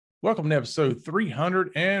Welcome to episode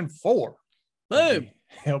 304. Boom.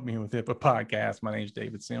 Help Me With HIPAA podcast. My name is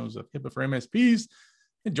David Sims of HIPAA for MSPs.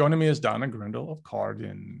 And joining me is Donna Grindle of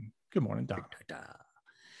Cardin. Good morning, Donna. Good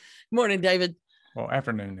morning, David. Well,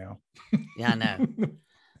 afternoon now. Yeah, I know.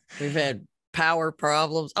 We've had power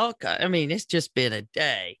problems. Okay. I mean, it's just been a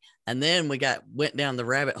day. And then we went down the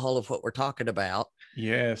rabbit hole of what we're talking about.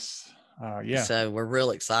 Yes. Yeah. So we're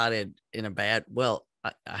real excited I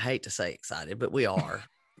hate to say excited, but we are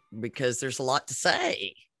because there's a lot to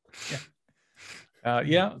say.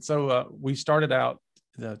 Yeah. So we started out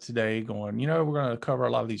today going, we're going to cover a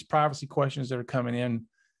lot of these privacy questions that are coming in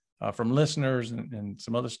from listeners and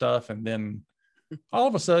some other stuff. And then all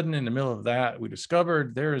of a sudden in the middle of that, we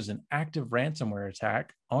discovered there is an active ransomware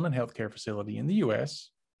attack on a healthcare facility in the US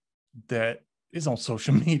that is on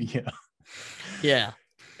social media. Yeah.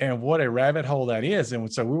 And what a rabbit hole that is.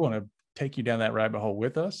 And so we want to take you down that rabbit hole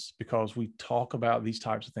with us because we talk about these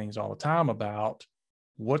types of things all the time about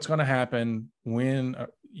what's going to happen when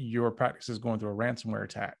your practice is going through a ransomware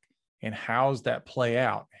attack and how's that play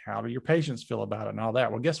out? How do your patients feel about it and all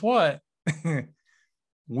that? Well, guess what?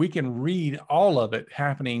 We can read all of it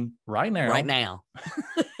happening right now. Right now.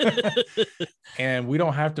 And we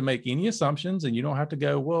don't have to make any assumptions, and you don't have to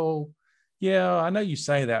go, well, yeah, I know you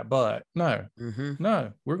say that, but no,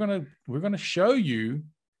 we're going to show you.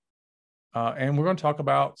 And we're going to talk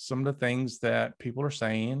about some of the things that people are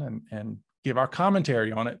saying and give our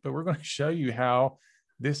commentary on it, but we're going to show you how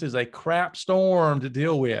this is a crap storm to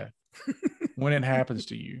deal with when it happens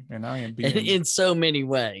to you. And I am being in so many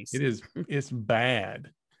ways. It's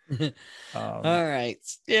bad. All right.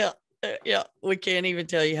 Yeah. We can't even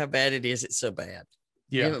tell you how bad it is. It's so bad.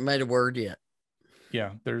 Yeah. You haven't made a word yet.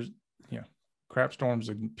 Yeah. Crap storm's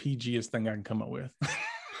the PGest thing I can come up with.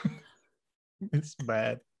 It's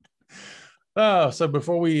bad. So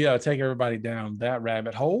before we take everybody down that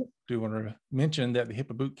rabbit hole, do want to mention that the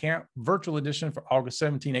HIPAA Boot Camp virtual edition for August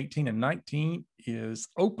 17, 18, and 19 is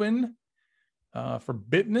open for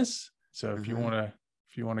business. So if you want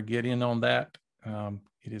to get in on that,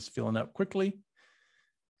 it is filling up quickly.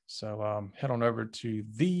 So head on over to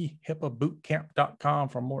thehipabootcamp.com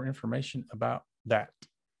for more information about that.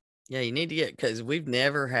 Yeah, you need to get, because we've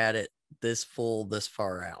never had it this full, this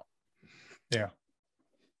far out. Yeah.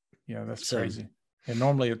 Yeah, that's crazy. And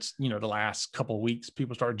normally it's, the last couple of weeks,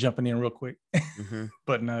 people start jumping in real quick.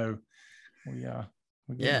 But no, we're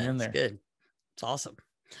getting in there. It's good. It's awesome.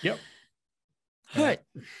 Yep. All right.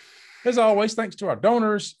 As always, thanks to our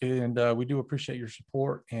donors. And we do appreciate your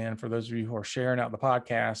support. And for those of you who are sharing out the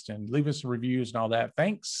podcast and leave us reviews and all that,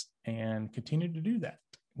 thanks. And continue to do that.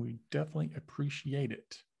 We definitely appreciate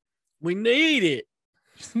it. We need it.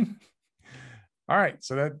 All right,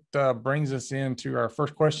 so that brings us into our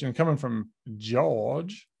first question coming from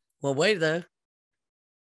George. Well, wait, though.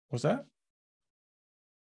 What's that?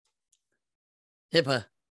 HIPAA.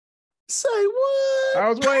 Say what? I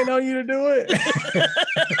was waiting on you to do it.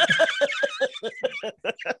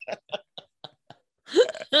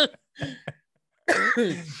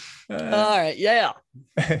 All right, yeah.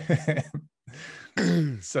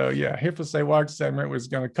 So, yeah, HIPAA Say What segment was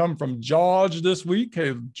going to come from George this week.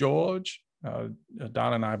 Hey, George.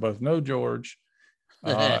 Don and I both know George,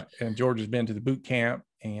 and George has been to the boot camp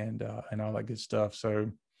and all that good stuff. So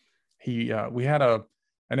we had an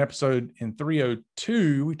episode in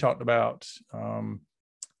 302. We talked about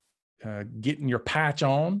getting your patch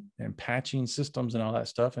on and patching systems and all that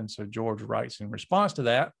stuff. And so George writes in response to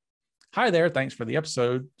that, "Hi there, thanks for the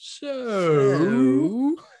episode.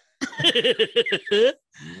 So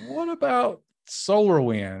what about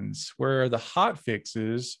SolarWinds, where the hot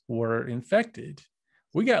fixes were infected?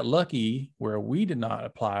 We got lucky where we did not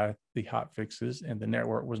apply the hot fixes and the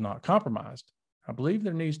network was not compromised. I believe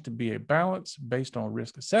there needs to be a balance based on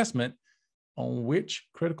risk assessment on which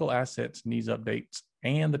critical assets needs updates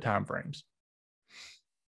and the timeframes."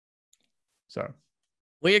 So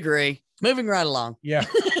we agree. Moving right along. Yeah.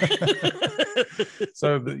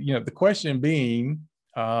 So the question being,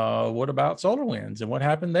 what about SolarWinds and what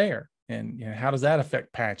happened there? And how does that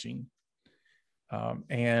affect patching?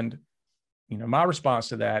 And my response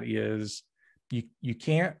to that is you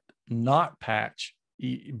can't not patch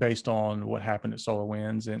based on what happened at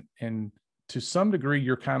SolarWinds, and to some degree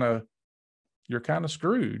you're kind of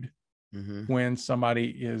screwed when somebody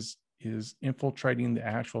is infiltrating the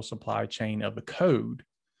actual supply chain of the code.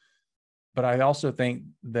 But I also think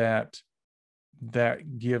that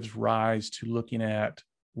gives rise to looking at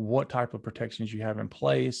what type of protections you have in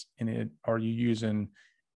place, and are you using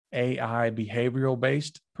AI behavioral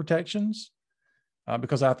based protections?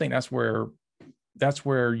 Because I think that's where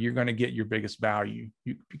you're going to get your biggest value.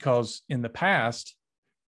 Because in the past,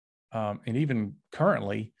 And even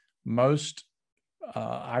currently, most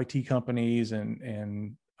IT companies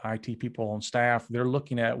and IT people on staff, they're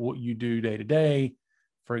looking at what you do day to day.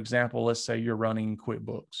 For example, let's say you're running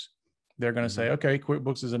QuickBooks. They're going to say, okay,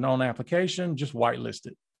 QuickBooks is a known application, just whitelist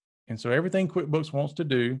it. And so everything QuickBooks wants to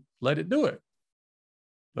do, let it do it.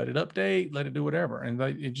 Let it update, let it do whatever. And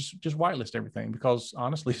it just whitelist everything, because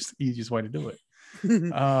honestly, it's the easiest way to do it.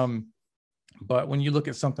 But when you look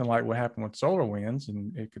at something like what happened with SolarWinds,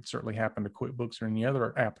 and it could certainly happen to QuickBooks or any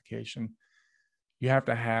other application, you have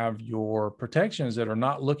to have your protections that are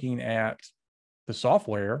not looking at the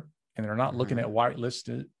software, and they're not looking at white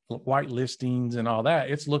listings and all that.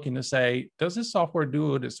 It's looking to say, does this software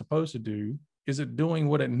do what it's supposed to do? Is it doing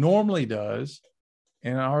what it normally does?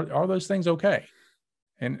 And are those things okay?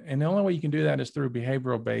 And the only way you can do that is through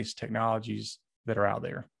behavioral-based technologies that are out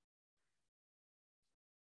there.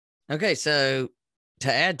 Okay, so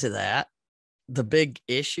to add to that, the big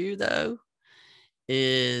issue, though,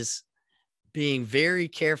 is being very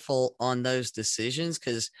careful on those decisions,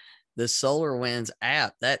 because the SolarWinds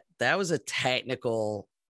app, that was a technical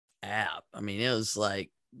app. I mean, it was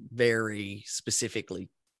like very specifically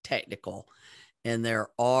technical, and there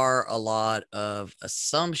are a lot of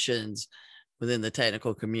assumptions within the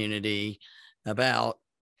technical community about,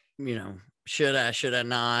 should I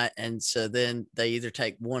not? And so then they either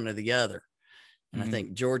take one or the other. And I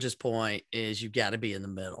think George's point is you've got to be in the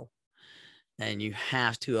middle, and you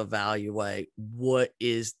have to evaluate what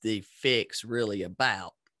is the fix really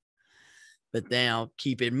about. But now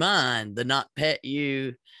keep in mind the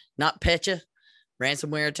NotPetya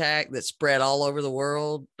ransomware attack that spread all over the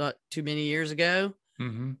world not too many years ago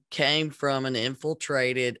came from an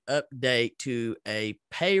infiltrated update to a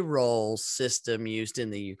payroll system used in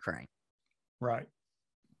the Ukraine. Right.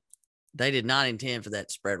 They did not intend for that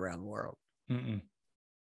to spread around the world.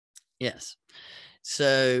 Yes.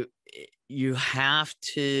 So you have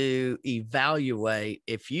to evaluate,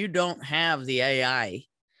 if you don't have the AI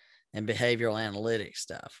and behavioral analytics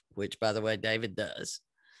stuff, which, by the way, David does,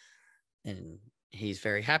 and he's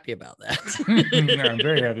very happy about that. No, I'm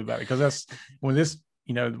very happy about it, because that's when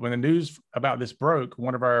when the news about this broke,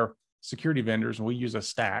 one of our security vendors, and we use a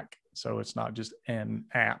stack, so it's not just an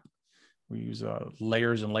app. We use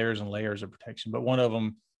layers and layers and layers of protection. But one of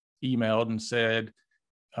them emailed and said,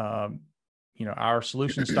 our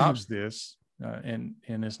solution stops this, and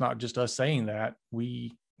it's not just us saying that.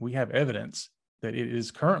 We have evidence that it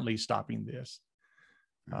is currently stopping this.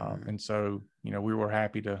 And so, we were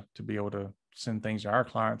happy to be able to send things to our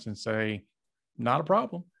clients and say, not a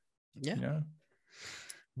problem. Yeah.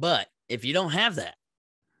 But if you don't have that,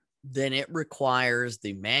 then it requires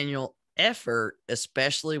the manual effort,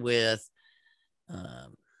 especially with,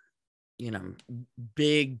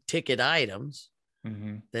 big ticket items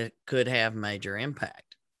that could have major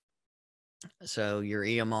impact. So your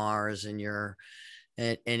EMRs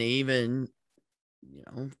and even,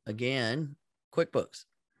 again, QuickBooks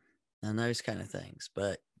and those kind of things.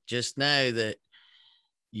 But just know that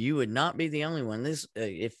you would not be the only one. This,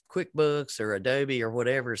 if QuickBooks or Adobe or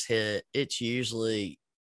whatever's hit, it's usually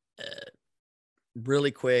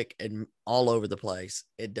really quick and all over the place.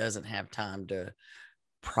 It doesn't have time to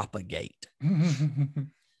propagate.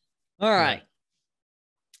 All right. Yeah.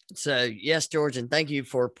 So yes, George, and thank you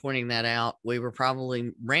for pointing that out. We were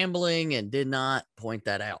probably rambling and did not point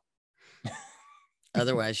that out.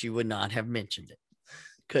 Otherwise, you would not have mentioned it,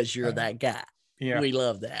 because you're that guy. Yeah. We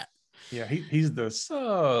love that. Yeah, he's the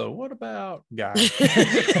so what about guy.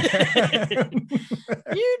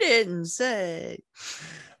 You didn't say.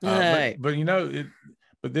 But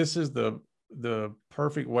this is the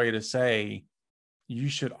perfect way to say you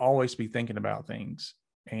should always be thinking about things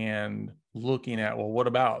and looking at, well, what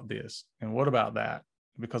about this and what about that?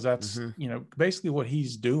 Because that's basically what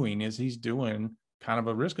he's doing is he's doing kind of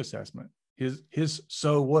a risk assessment. His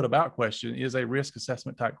so what about question is a risk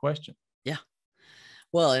assessment type question. Yeah.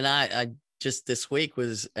 Well, and I just this week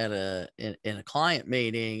was at in a client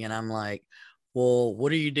meeting, and I'm like, well,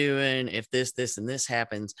 what are you doing if this, and this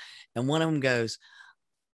happens? And one of them goes,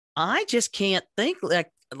 I just can't think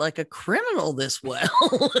like a criminal this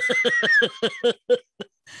well.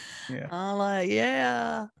 Yeah. I'm like,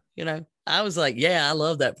 yeah. I was like, yeah, I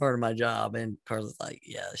love that part of my job. And Carla's like,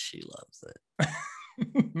 yeah, she loves it.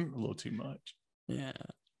 A little too much. Yeah.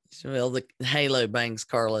 Well, the halo bangs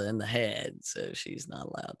Carla in the head, so she's not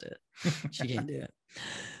allowed to. She can't do it.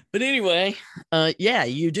 But anyway, yeah,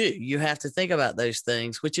 you do. You have to think about those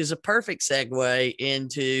things, which is a perfect segue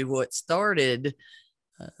into what started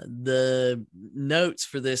the notes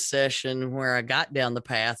for this session, where I got down the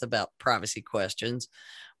path about privacy questions,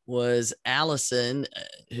 was Allison,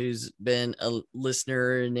 who's been a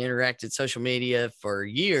listener and interacted social media for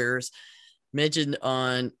years, mentioned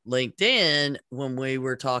on LinkedIn when we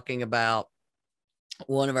were talking about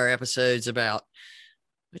one of our episodes about,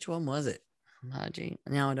 which one was it? Hygiene.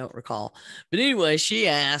 Now I don't recall. But anyway, she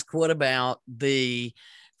asked, what about the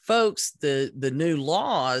folks, the new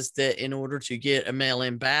laws that in order to get a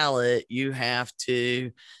mail-in ballot, you have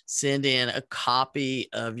to send in a copy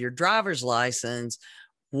of your driver's license.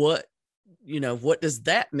 What does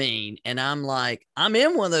that mean? And I'm like, I'm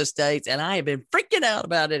in one of those states and I have been freaking out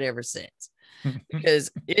about it ever since,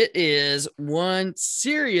 because it is one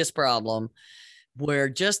serious problem where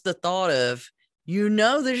just the thought of,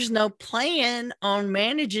 there's no plan on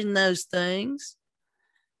managing those things.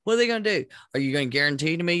 What are they going to do? Are you going to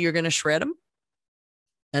guarantee to me you're going to shred them?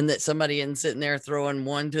 And that somebody isn't sitting there throwing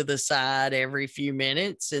one to the side every few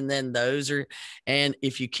minutes. And then and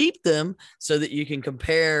if you keep them so that you can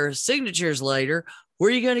compare signatures later, where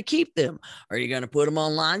are you going to keep them? Are you going to put them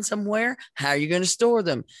online somewhere? How are you going to store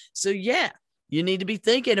them? So yeah, you need to be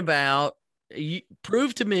thinking about,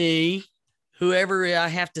 prove to me, whoever I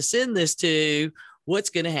have to send this to, what's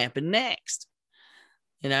going to happen next.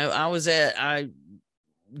 I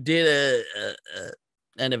did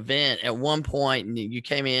an event at one point, and you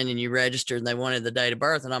came in and you registered and they wanted the date of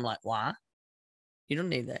birth. And I'm like, why? You don't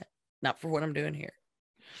need that. Not for what I'm doing here.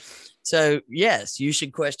 So yes, you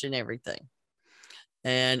should question everything.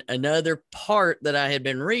 And another part that I had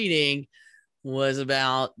been reading was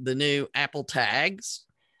about the new Apple tags.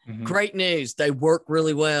 Mm-hmm. Great news, they work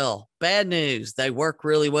really well. Bad news, they work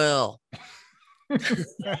really well. So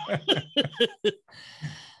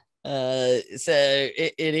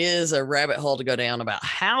it is a rabbit hole to go down about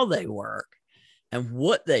how they work and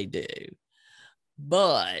what they do.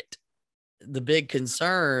 But the big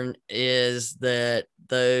concern is that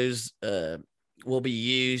those will be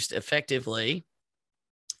used effectively.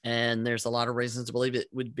 And there's a lot of reasons to believe it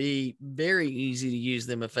would be very easy to use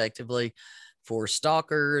them effectively for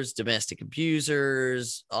stalkers, domestic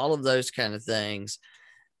abusers, all of those kind of things,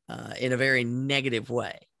 in a very negative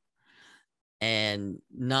way, and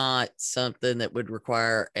not something that would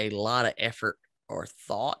require a lot of effort or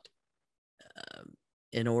thought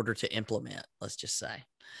in order to implement, let's just say.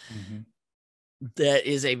 Mm-hmm. That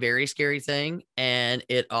is a very scary thing. And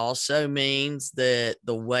it also means that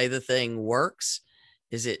the way the thing works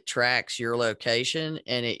is it tracks your location,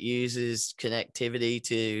 and it uses connectivity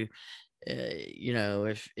to,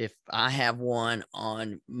 if I have one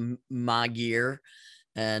on my gear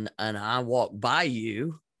and I walk by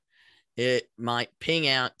you, it might ping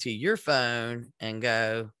out to your phone and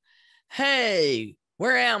go, hey,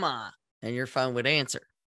 where am I? And your phone would answer.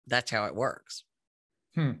 That's how it works.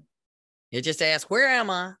 It just asks, where am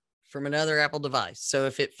I, from another Apple device. So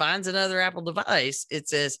if it finds another Apple device, it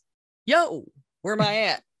says, yo, where am I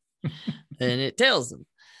at? And it tells them.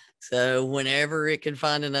 So whenever it can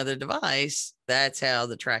find another device, that's how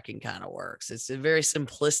the tracking kind of works. It's a very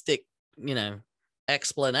simplistic,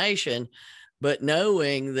 explanation, but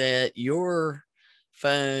knowing that your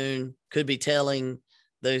phone could be telling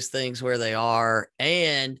those things where they are,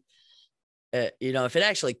 and if it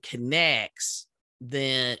actually connects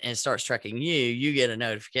then and starts tracking you get a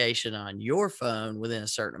notification on your phone within a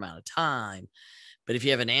certain amount of time. But if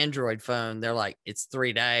you have an Android phone, they're like, it's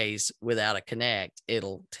 3 days without a connect.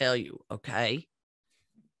 It'll tell you, okay,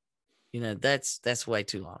 that's way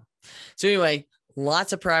too long. So anyway,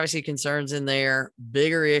 lots of privacy concerns in there,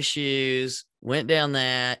 bigger issues, went down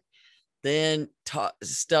that. Then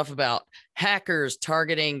stuff about hackers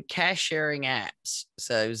targeting cash sharing apps.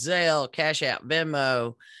 So Zelle, Cash App,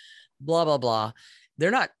 Venmo, blah, blah, blah.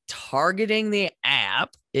 They're not targeting the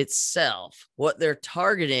app itself. What they're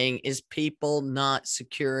targeting is people not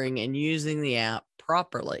securing and using the app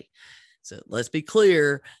properly. So let's be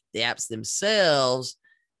clear, the apps themselves,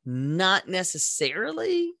 not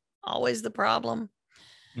necessarily always the problem.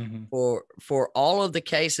 Mm-hmm. For all of the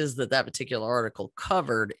cases that particular article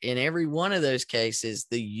covered, in every one of those cases,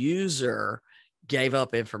 the user gave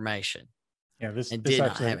up information. Yeah, this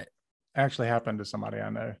actually happened to somebody I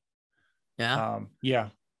know. Yeah. Yeah.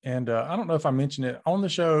 And I don't know if I mentioned it on the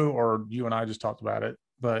show or you and I just talked about it,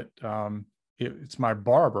 but it's my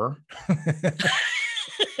barber.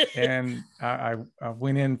 And I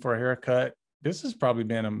went in for a haircut. This has probably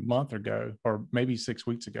been a month ago or maybe 6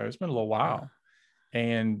 weeks ago. It's been a little while.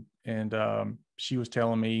 And she was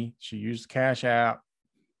telling me she used the Cash App,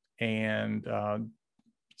 and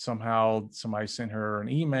somehow somebody sent her an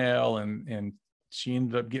email, and she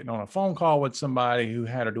ended up getting on a phone call with somebody who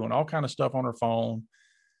had her doing all kind of stuff on her phone.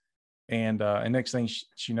 And next thing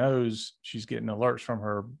she knows, she's getting alerts from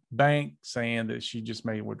her bank saying that she just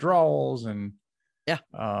made withdrawals. And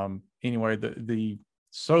anyway, the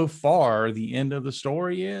so far the end of the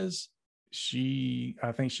story is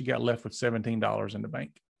I think she got left with $17 in the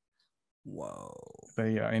bank. Whoa.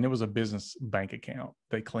 And it was a business bank account.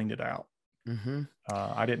 They cleaned it out.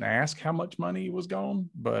 I didn't ask how much money was gone,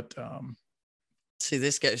 but see,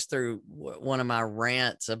 this goes through one of my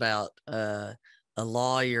rants about a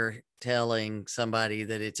lawyer telling somebody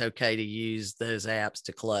that it's okay to use those apps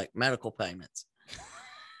to collect medical payments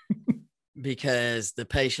because the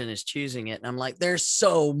patient is choosing it. And I'm like, there's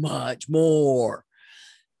so much more.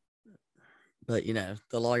 But,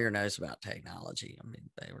 the lawyer knows about technology. I mean,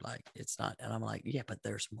 they were like, it's not. And I'm like, yeah, but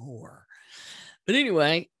there's more. But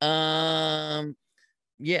anyway,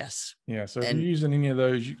 yes. Yeah. So if you're using any of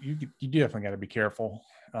those, you definitely got to be careful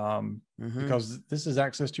because this is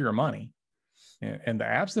access to your money. And the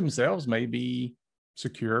apps themselves may be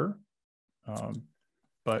secure.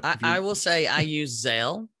 But I will say I use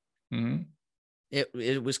Zelle.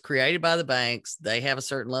 It was created by the banks. They have a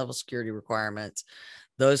certain level of security requirements,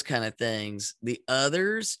 those kind of things. The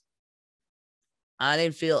others, I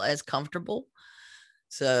didn't feel as comfortable.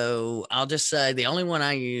 So I'll just say the only one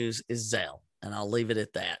I use is Zelle, and I'll leave it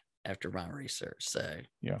at that after my research. So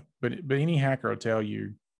yeah, but any hacker will tell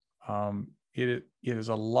you it is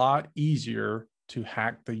a lot easier to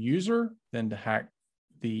hack the user than to hack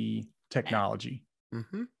the technology.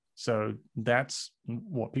 So that's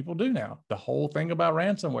what people do now. The whole thing about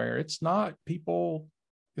ransomware, it's not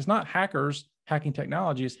hackers hacking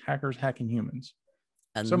technology, it's hackers hacking humans.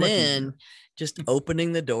 And so then just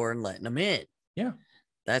opening the door and letting them in. Yeah.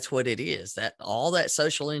 That's what it is. That all that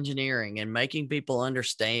social engineering and making people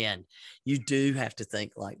understand you do have to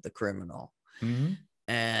think like the criminal.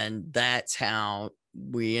 And that's how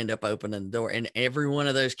we end up opening the door in every one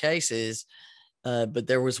of those cases. But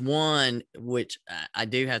there was one which I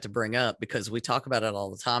do have to bring up because we talk about it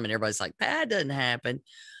all the time and everybody's like, that doesn't happen.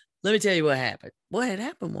 Let me tell you what happened. What had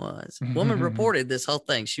happened was a woman reported this whole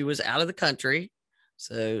thing. She was out of the country.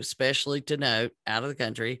 So especially to note, out of the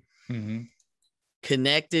country,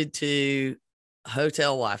 connected to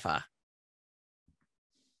hotel Wi-Fi,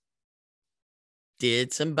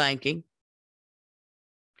 did some banking.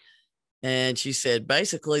 And she said,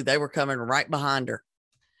 basically they were coming right behind her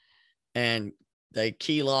and they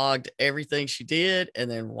key logged everything she did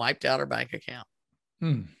and then wiped out her bank account.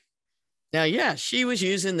 Now, yeah, she was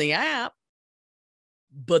using the app,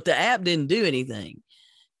 but the app didn't do anything.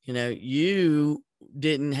 You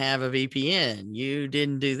didn't have a VPN. You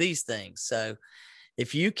didn't do these things. So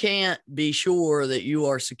if you can't be sure that you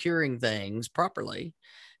are securing things properly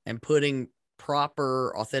and putting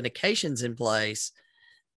proper authentications in place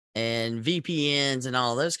and VPNs and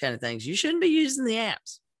all those kind of things, you shouldn't be using the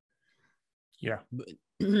apps. Yeah.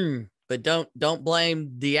 But don't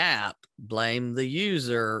blame the app, blame the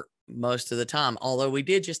user most of the time. Although we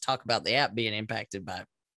did just talk about the app being impacted by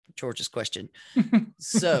George's question.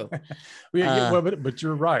 So but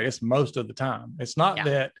you're right. It's most of the time. It's not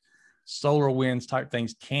that SolarWinds type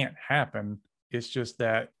things can't happen. It's just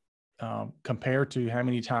that compared to how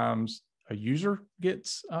many times a user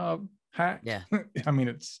gets hacked. Yeah. I mean,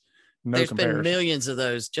 it's no there's comparison. Been millions of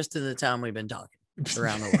those just in the time we've been talking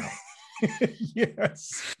around the world.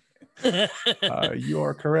 Yes. You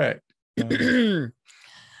are correct.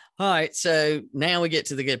 All right. So now we get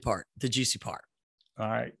to the good part, the juicy part. All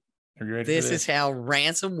right. Are you ready this for this? is how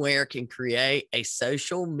ransomware can create a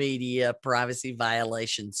social media privacy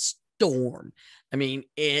violation storm. I mean,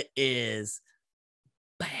 it is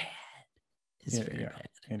bad. It's very bad.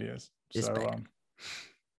 It is. It's so, bad.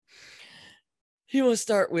 You want to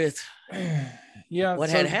start with what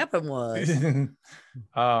had happened was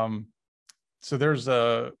so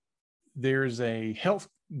there's a health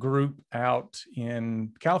group out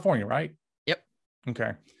in California, right? Yep.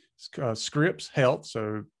 Okay. Scripps Health.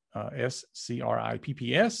 So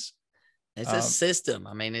SCRIPPS. It's a system.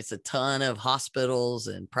 I mean, it's a ton of hospitals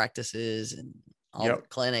and practices and all the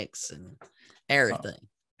clinics and everything.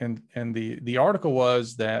 And the article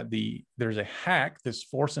was that there's a hack that's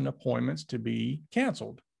forcing appointments to be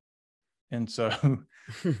canceled. And so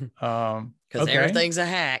because everything's a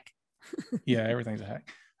hack. Yeah, everything's a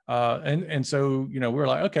hack. And so, we're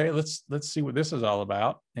like, okay, let's see what this is all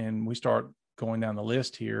about. And we start going down the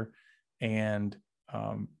list here. And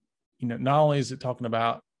not only is it talking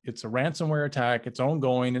about it's a ransomware attack, it's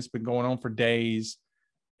ongoing, it's been going on for days,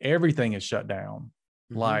 everything is shut down.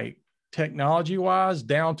 Like technology wise,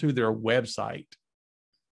 down to their website,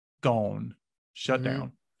 gone, shut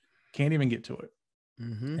down, can't even get to it.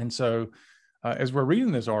 And so as we're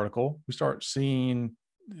reading this article, we start seeing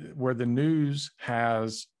where the news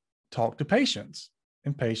has talked to patients,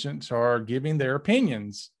 and patients are giving their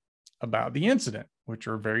opinions about the incident, which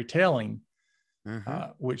are very telling,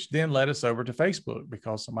 which then led us over to Facebook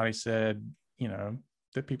because somebody said,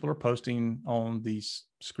 that people are posting on the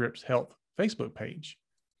Scripps Health Facebook page.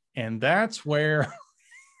 And that's where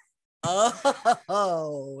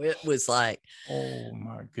it was like, oh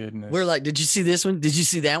my goodness. We're like, did you see this one? Did you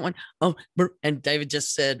see that one? Oh, and David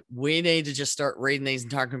just said, we need to just start reading these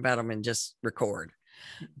and talking about them and just record.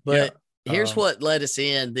 But here's what led us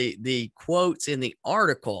in. The quotes in the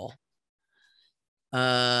article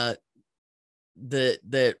that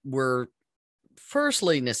were first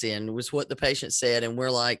leading us in was what the patient said. And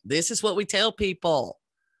we're like, this is what we tell people,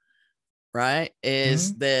 right?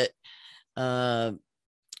 Is that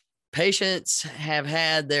patients have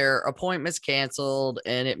had their appointments canceled,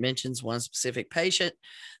 and it mentions one specific patient.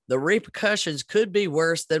 The repercussions could be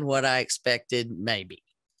worse than what I expected, maybe,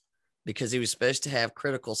 because he was supposed to have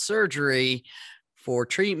critical surgery for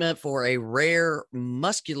treatment for a rare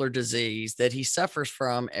muscular disease that he suffers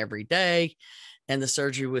from every day. And the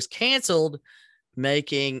surgery was canceled,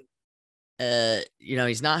 making,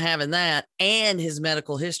 he's not having that. And his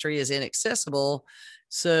medical history is inaccessible.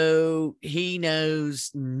 So he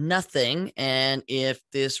knows nothing. And if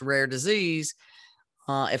this rare disease,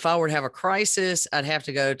 if I were to have a crisis, I'd have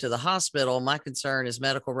to go to the hospital. My concern is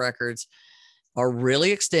medical records are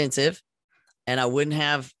really extensive and I wouldn't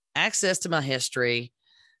have access to my history.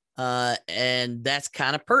 And that's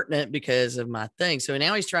kind of pertinent because of my thing. So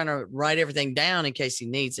now he's trying to write everything down in case he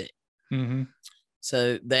needs it.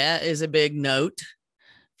 So that is a big note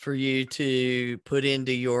for you to put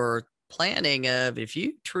into your planning of, if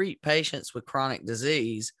you treat patients with chronic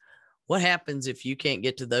disease, what happens if you can't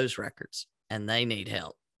get to those records and they need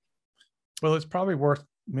help? Well, it's probably worth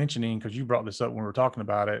mentioning, because you brought this up when we were talking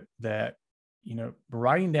about it, that,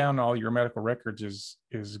 writing down all your medical records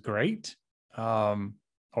is great,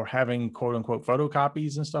 or having quote unquote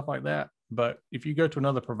photocopies and stuff like that. But if you go to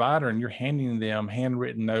another provider and you're handing them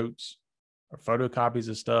handwritten notes or photocopies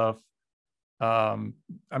of stuff,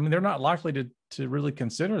 they're not likely to really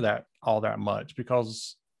consider that all that much,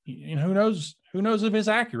 because who knows if it's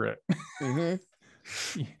accurate.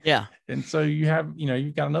 Yeah. And so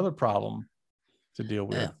you've got another problem to deal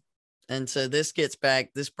with. Yeah. And so this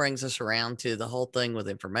brings us around to the whole thing with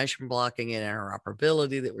information blocking and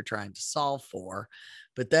interoperability that we're trying to solve for.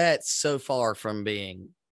 But that's so far from being,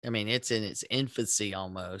 it's in its infancy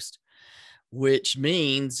almost, which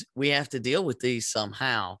means we have to deal with these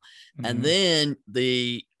somehow. And then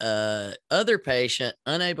the other patient,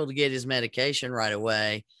 unable to get his medication right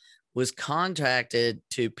away, was contacted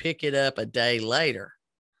to pick it up a day later.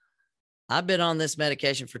 I've been on this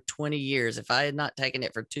medication for 20 years. If I had not taken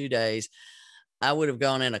it for 2 days, I would have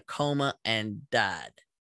gone in a coma and died.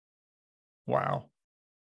 Wow.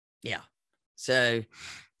 Yeah. So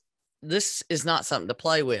this is not something to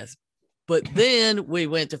play with. But then we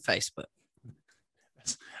went to Facebook.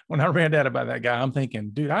 When I read that about that guy, I'm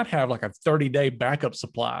thinking, dude, I'd have like a 30-day backup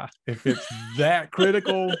supply if it's that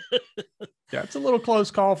critical. Yeah, it's a little close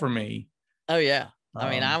call for me. Oh, yeah.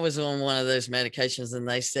 I was on one of those medications and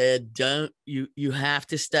they said, you have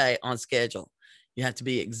to stay on schedule. You have to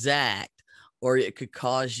be exact, or it could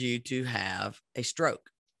cause you to have a stroke,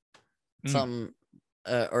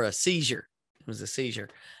 or a seizure. It was a seizure.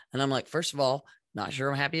 And I'm like, first of all, not sure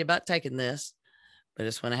I'm happy about taking this, but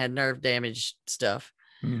it's when I had nerve damage stuff.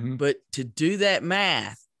 But to do that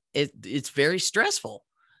math, it's very stressful.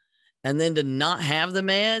 And then to not have the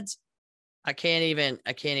meds, I can't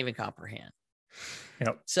even comprehend.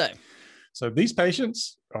 Yep. So these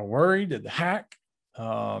patients are worried that the hack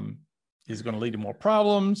is going to lead to more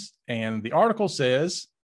problems. And the article says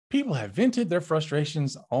people have vented their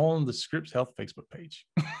frustrations on the Scripps Health Facebook page.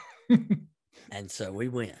 And so we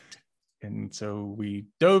went. And so we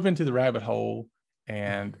dove into the rabbit hole.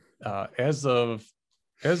 And as of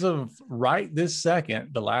right this second,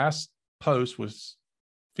 the last post was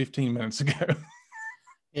 15 minutes ago.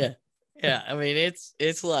 Yeah. Yeah.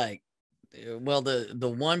 It's like, well,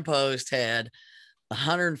 the one post had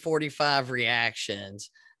 145 reactions.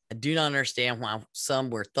 I do not understand why some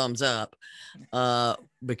were thumbs up,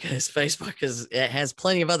 because Facebook has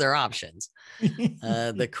plenty of other options.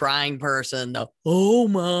 The crying person, the oh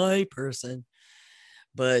my person,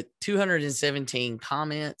 but 217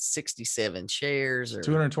 comments, 67 shares, or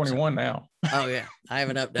 221 now. Oh yeah, I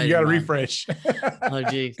haven't updated. You got to refresh. Oh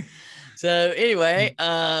geez. So anyway,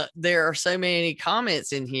 there are so many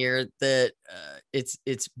comments in here that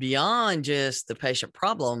it's beyond just the patient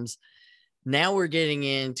problems. Now we're getting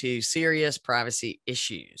into serious privacy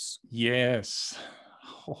issues. Yes.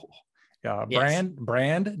 Oh. Yes.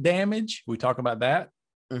 brand damage. We talk about that.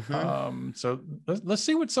 Mm-hmm. So let's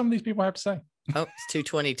see what some of these people have to say. Oh, it's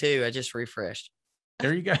 2:22. I just refreshed.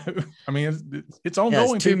 There you go. I mean, it's Yeah,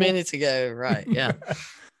 ongoing. it's 2 people. minutes ago. Right. Yeah.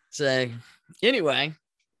 So anyway,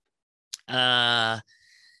 whoa.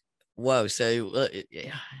 So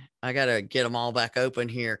I got to get them all back open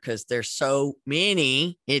here because there's so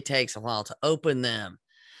many. It takes a while to open them.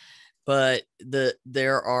 But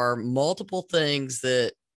there are multiple things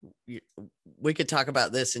that we could talk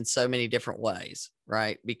about this in so many different ways,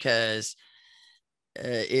 right? Because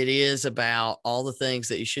it is about all the things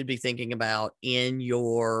that you should be thinking about in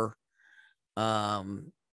your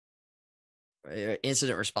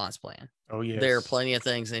incident response plan. Oh, yes. There are plenty of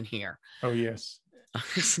things in here. Oh, yes.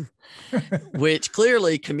 Which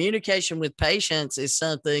clearly communication with patients is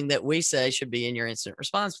something that we say should be in your incident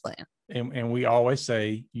response plan. And we always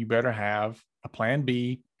say you better have a plan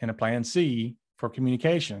B and a plan C for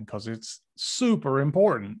communication because it's super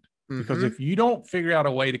important. Because if you don't figure out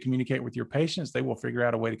a way to communicate with your patients, they will figure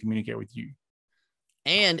out a way to communicate with you.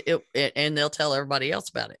 And and they'll tell everybody else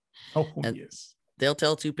about it. Oh, and yes. They'll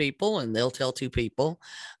tell two people and they'll tell two people.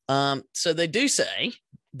 So they do say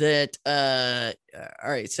that, all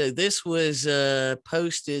right, so this was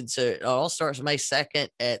posted. So it all starts May 2nd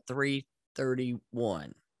at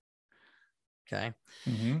 3:31. Okay.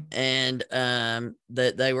 Mm-hmm. And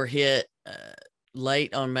that they were hit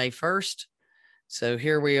late on May 1st. So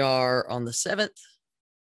here we are on the 7th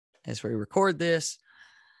as we record this.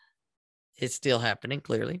 It's still happening,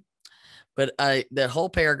 clearly. But the whole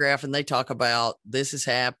paragraph, and they talk about this has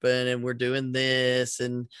happened and we're doing this,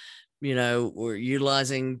 and we're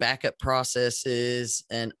utilizing backup processes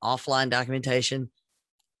and offline documentation,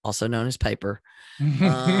 also known as paper.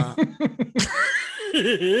 But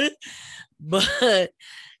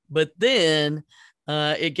then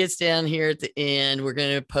it gets down here at the end. We're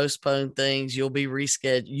going to postpone things. You'll be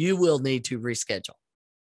rescheduled. You will need to reschedule.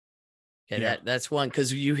 Okay, yeah. That's one,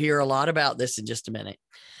 because you hear a lot about this in just a minute.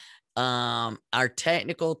 Our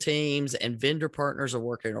technical teams and vendor partners are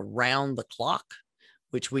working around the clock,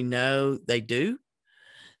 which we know they do.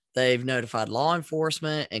 They've notified law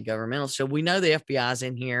enforcement and governmental. So we know the FBI's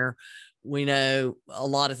in here. We know a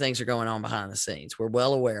lot of things are going on behind the scenes. We're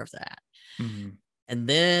well aware of that. Mm-hmm. And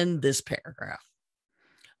then this paragraph.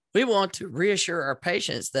 We want to reassure our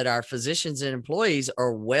patients that our physicians and employees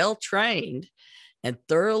are well trained and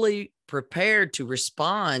thoroughly prepared to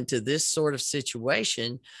respond to this sort of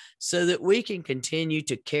situation so that we can continue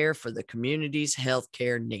to care for the community's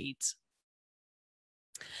healthcare needs.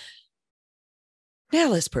 Now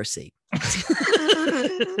let's proceed.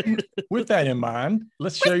 With that in mind,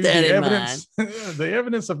 let's show you the evidence, the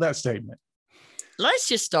evidence of that statement. Let's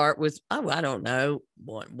just start with, I don't know,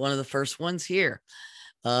 one of the first ones here.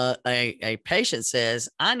 A patient says,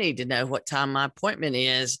 I need to know what time my appointment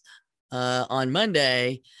is on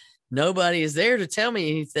Monday. Nobody is there to tell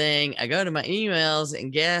me anything. I go to my emails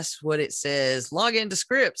and guess what it says? Log into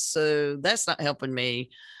Scripps. So that's not helping me.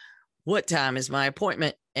 What time is my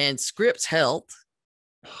appointment? And Scripps Health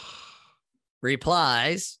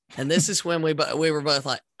replies, and this is when we were both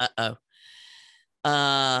like,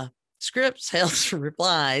 Scripps Health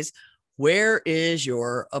replies, where is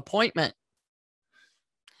your appointment?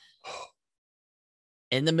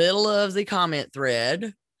 In the middle of the comment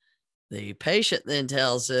thread, the patient then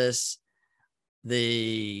tells us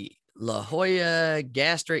the La Jolla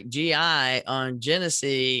gastric GI on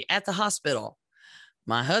Genesee at the hospital.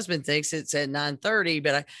 My husband thinks it's at 9:30,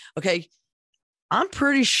 but I'm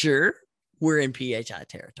pretty sure we're in PHI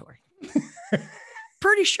territory.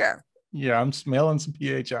 Pretty sure. Yeah, I'm smelling some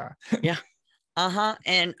PHI. Yeah.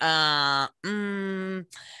 And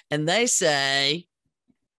and they say,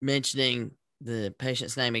 mentioning the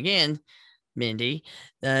patient's name again, Mindy,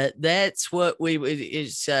 that's what we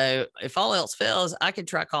would. So if all else fails, I can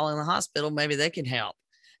try calling the hospital. Maybe they can help.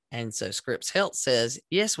 And so Scripps Health says,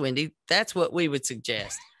 yes, Wendy, that's what we would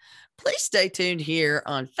suggest. Please stay tuned here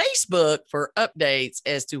on Facebook for updates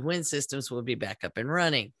as to when systems will be back up and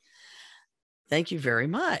running. Thank you very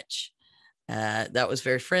much. That was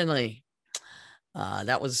very friendly.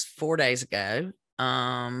 That was 4 days ago.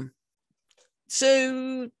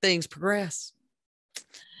 So things progress.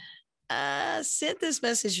 Sent this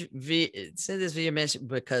via message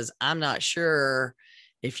because I'm not sure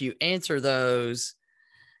if you answer those.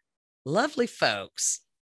 Lovely folks.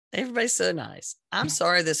 Everybody's so nice. I'm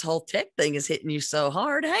sorry this whole tech thing is hitting you so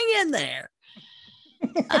hard. Hang in there.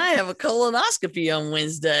 I have a colonoscopy on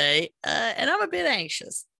Wednesday, and I'm a bit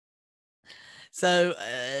anxious. So,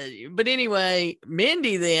 but anyway,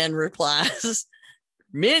 Mindy then replies,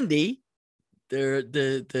 Mindy,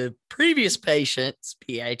 the previous patient's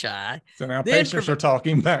PHI. So now patients are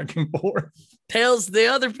talking back and forth. Tells the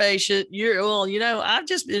other patient, I've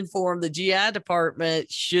just been informed the GI department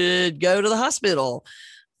should go to the hospital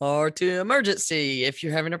or to emergency if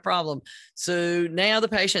you're having a problem. So now the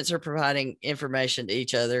patients are providing information to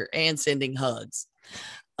each other and sending hugs.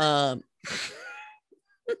 I'm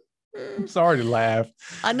sorry to laugh.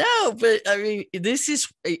 I know, but I mean,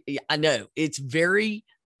 I know it's very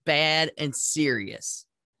bad and serious.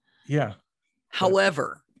 Yeah.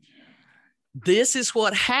 However, this is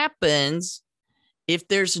what happens if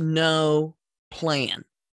there's no plan,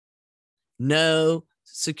 no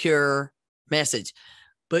secure message.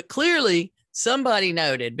 But clearly somebody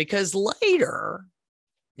noted, because later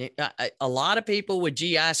a lot of people with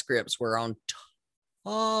GI scripts were on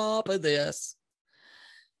top of this.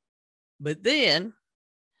 But then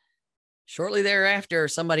shortly thereafter,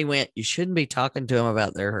 somebody went, you shouldn't be talking to them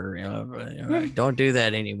about their, don't do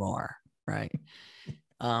that anymore. Right.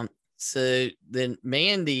 So then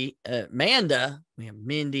Amanda, we have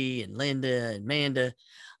Mindy and Linda and Amanda.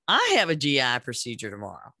 I have a GI procedure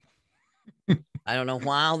tomorrow. I don't know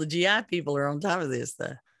why all the GI people are on top of this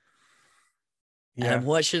though. Yeah. And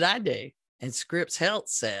what should I do? And Scripps Health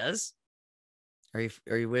says,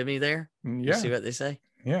 are you with me there? Yeah. You see what they say?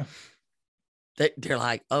 Yeah. They're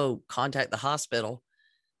like, oh, contact the hospital.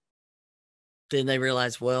 Then they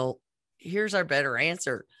realize, well, here's our better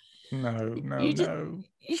answer. No.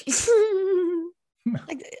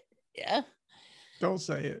 Yeah. Don't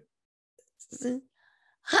say it.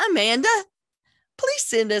 Hi, Amanda. Please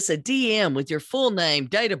send us a DM with your full name,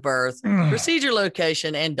 date of birth, procedure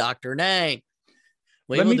location, and doctor name.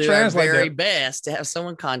 We will do our very best to have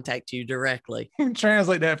someone contact you directly.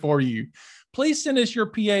 Translate that for you. Please send us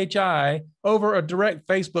your PHI over a direct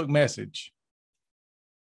Facebook message,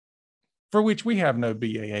 for which we have no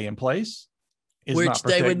BAA in place. Which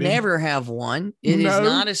they would never have one. It is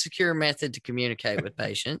not a secure method to communicate with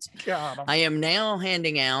patients. I am now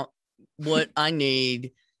handing out what I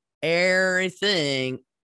need, everything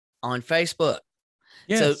on Facebook.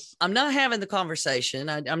 Yes. So I'm not having the conversation.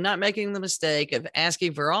 I'm not making the mistake of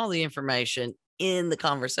asking for all the information in the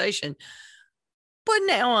conversation, but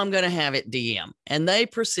now I'm going to have it DM. And they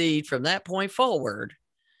proceed from that point forward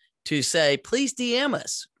to say, please DM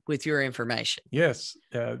us with your information. Yes,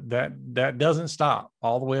 that doesn't stop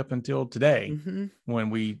all the way up until today, when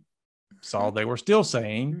we saw they were still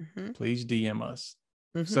saying, please DM us.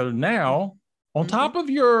 So now, on top of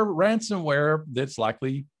your ransomware that's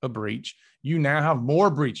likely a breach, you now have more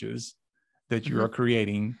breaches that you are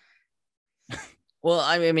creating. Well,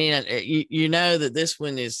 I mean, you know that this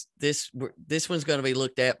one's going to be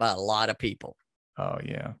looked at by a lot of people. Oh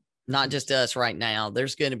yeah. Not just us right now.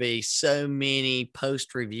 There's going to be so many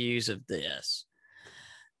post reviews of this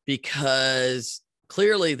because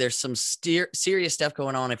clearly there's some serious stuff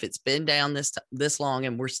going on. If it's been down this long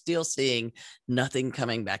and we're still seeing nothing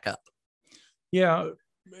coming back up. Yeah.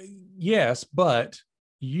 Yes. But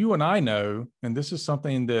you and I know, and this is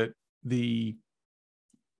something that the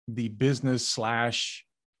business /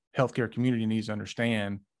 healthcare community needs to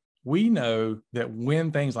understand. We know that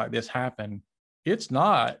when things like this happen, it's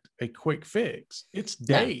not a quick fix. It's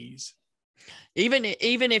days. No.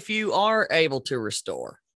 Even if you are able to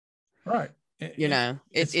restore. Right.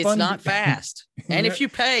 It's not fast. And if you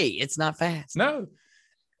pay, it's not fast. No.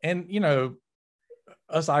 And,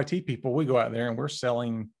 us IT people, we go out there and we're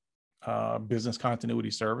selling business continuity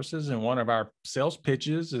services. And one of our sales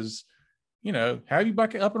pitches is, have you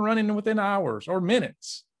back up and running within hours or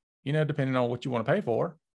minutes, depending on what you want to pay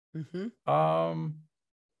for.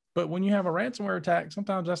 But when you have a ransomware attack,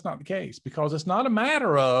 sometimes that's not the case, because it's not a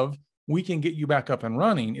matter of we can get you back up and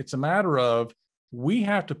running. It's a matter of we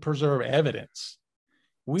have to preserve evidence.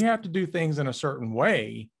 We have to do things in a certain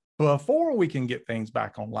way before we can get things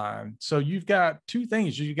back online. So you've got two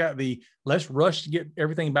things. You've got the let's rush to get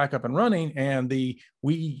everything back up and running, and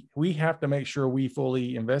we have to make sure we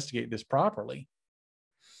fully investigate this properly.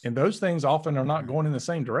 And those things often are not going in the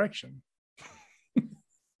same direction.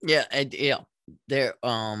 There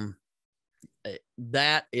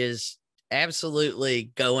that is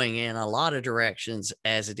absolutely going in a lot of directions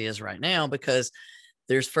as it is right now, because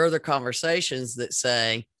there's further conversations that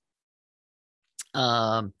say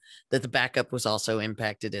that the backup was also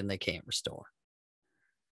impacted and they can't restore.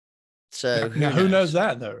 So who knows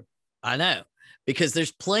that though? I know, because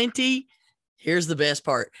there's plenty. Here's the best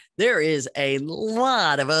part. There is a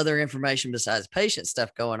lot of other information besides patient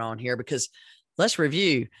stuff going on here, because let's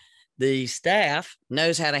review. The staff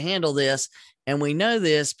knows how to handle this. And we know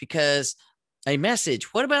this because A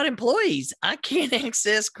message. What about employees? I can't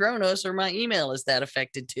access Kronos or my email. Is that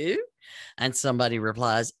affected too? And somebody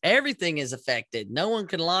replies, everything is affected. No one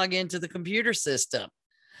can log into the computer system.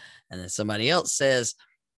 And then somebody else says,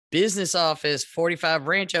 business office 45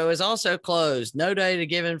 Rancho is also closed. No data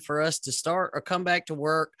given for us to start or come back to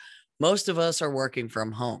work. Most of us are working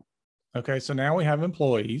from home. Okay, so now we have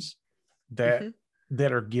employees that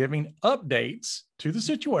are giving updates to the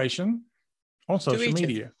situation on social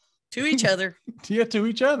media. To each other. Yeah, to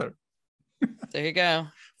each other. There you go.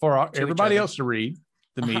 For everybody else to read,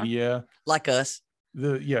 the media. Like us.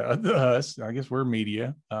 The us, I guess we're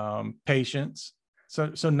media, patients.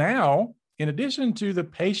 So now, in addition to the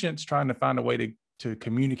patients trying to find a way to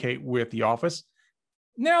communicate with the office,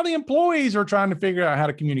 now the employees are trying to figure out how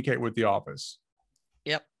to communicate with the office.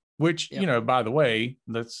 Yep. Which, by the way,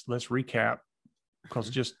 let's recap, because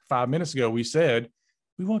just 5 minutes ago we said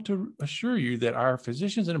we want to assure you that our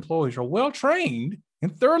physicians and employees are well trained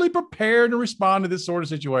and thoroughly prepared to respond to this sort of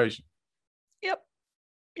situation. Yep.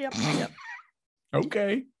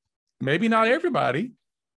 Okay. Maybe not everybody.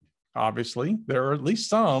 Obviously, there are at least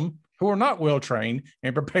some who are not well trained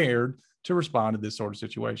and prepared to respond to this sort of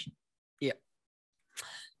situation. Yep.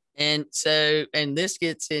 And so, and this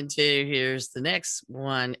gets into, here's the next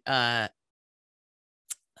one, where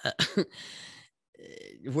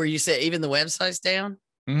you said even the website's down.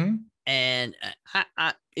 Mm-hmm. And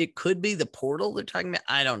it could be the portal they're talking about.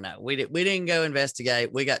 I don't know. We didn't go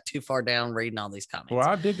investigate. We got too far down reading all these comments. Well,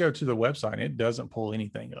 I did go to the website and it doesn't pull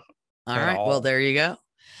anything up. All right. Well, there you go.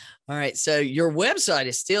 All right. So your website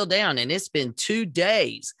is still down and it's been 2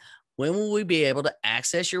 days. When will we be able to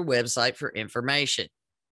access your website for information?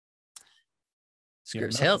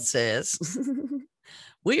 Scripps Health says,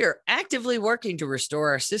 we are actively working to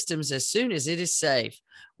restore our systems as soon as it is safe.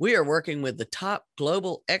 We are working with the top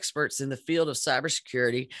global experts in the field of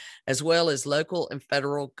cybersecurity, as well as local and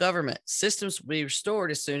federal government. Systems will be restored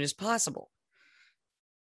as soon as possible.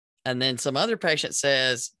 And then some other patient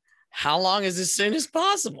says, how long is as soon as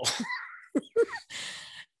possible?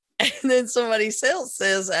 And then somebody else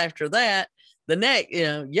says after that,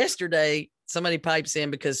 yesterday, somebody pipes in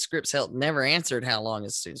because Scripps Health never answered how long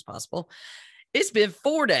as soon as possible. It's been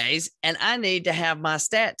 4 days and I need to have my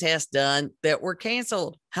stat test done that were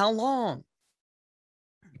canceled. How long?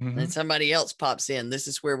 Mm-hmm. And somebody else pops in. This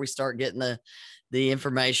is where we start getting the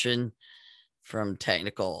information from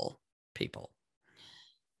technical people.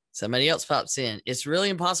 Somebody else pops in. It's really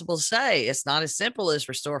impossible to say. It's not as simple as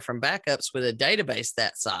restore from backups with a database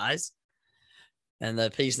that size. And the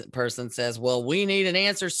person says, well, we need an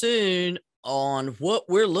answer soon on what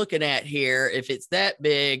we're looking at here. If it's that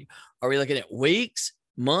big, are we looking at weeks,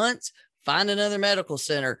 months? Find another medical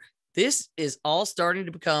center. This is all starting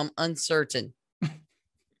to become uncertain.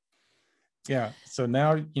 Yeah. So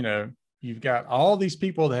now, you've got all these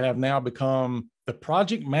people that have now become the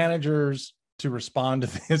project managers to respond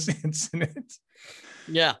to this incident.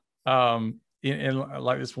 Yeah. And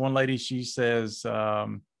like this one lady, she says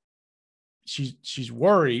she's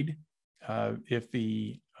worried if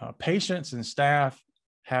the patients and staff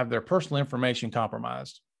have their personal information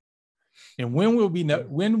compromised. And when will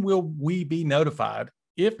we be notified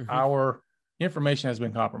if our information has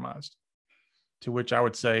been compromised? To which I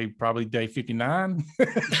would say probably day 59.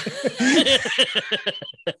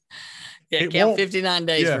 Count 59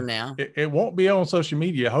 days from now. It won't be on social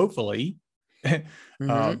media, hopefully. They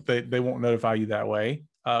won't notify you that way.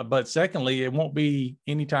 But secondly, it won't be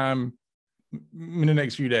anytime in the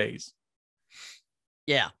next few days.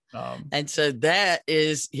 Yeah. And so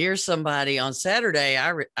here's somebody on Saturday.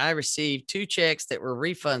 I received 2 checks that were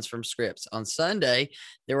refunds from Scripps. On Sunday,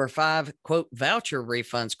 there were 5 quote voucher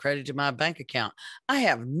refunds credited to my bank account. I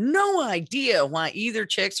have no idea why either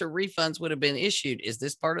checks or refunds would have been issued. Is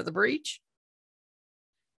this part of the breach?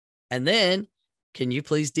 And then, can you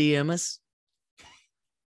please DM us?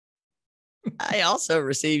 I also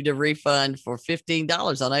received a refund for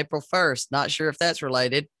 $15 on April 1st. Not sure if that's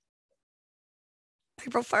related.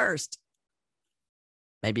 April 1st.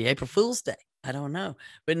 Maybe April Fool's Day. I don't know.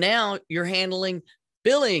 But now you're handling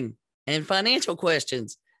billing and financial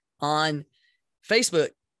questions on Facebook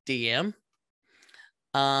DM.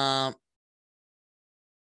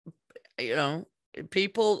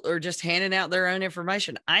 People are just handing out their own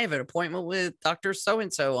information. I have an appointment with Dr.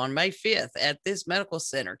 So-and-so on May 5th at this medical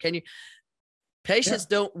center. Patients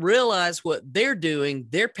don't realize what they're doing.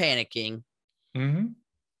 They're panicking. Mm-hmm.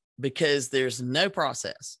 Because there's no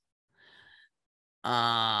process.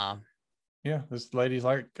 This lady's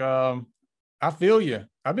like, I feel you.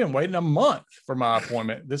 I've been waiting a month for my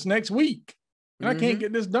appointment this next week, and I can't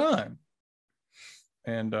get this done.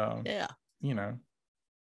 And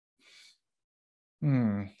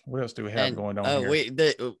What else do we have And going on here?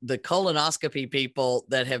 the colonoscopy people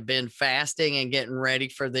that have been fasting and getting ready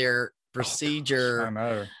for their procedure, I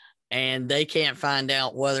know. and they can't find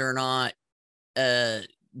out whether or not that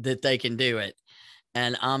they can do it.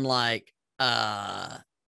 And I'm like, I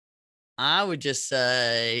would just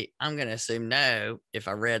say, I'm going to assume no if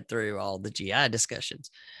I read through all the GI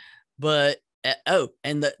discussions. But,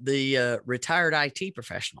 and the retired IT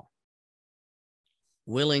professional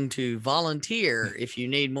willing to volunteer if you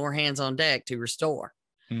need more hands on deck to restore.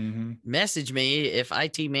 Mm-hmm. Message me if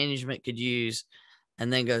IT management could use,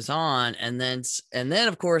 and then goes on. And then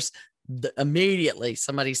of course, immediately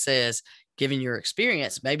somebody says, given your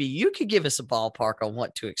experience, maybe you could give us a ballpark on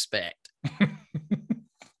what to expect.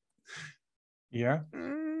 Yeah.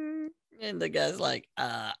 And the guy's like,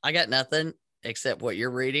 I got nothing except what you're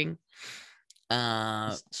reading.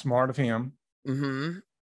 Smart of him. Mm-hmm.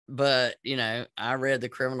 But, I read the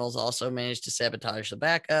criminals also managed to sabotage the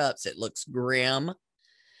backups. It looks grim.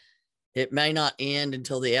 It may not end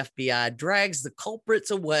until the FBI drags the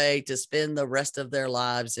culprits away to spend the rest of their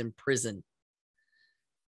lives in prison,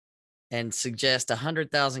 and suggest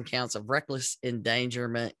 100,000 counts of reckless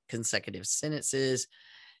endangerment, consecutive sentences.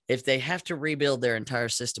 If they have to rebuild their entire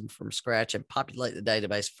system from scratch and populate the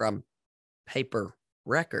database from paper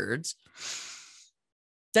records,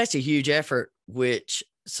 that's a huge effort, which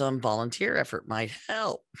some volunteer effort might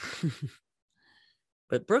help.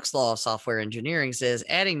 But Brooks Law of Software Engineering says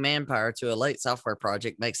adding manpower to a late software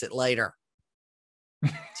project makes it later.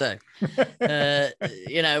 So,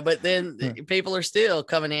 but then people are still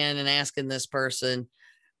coming in and asking this person,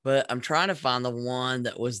 but I'm trying to find the one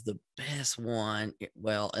that was the best one.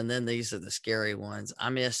 Well, and then these are the scary ones. I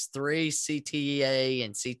missed 3 CTA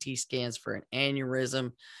and CT scans for an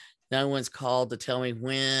aneurysm. No one's called to tell me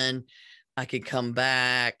when I could come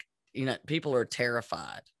back. People are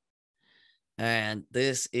terrified. And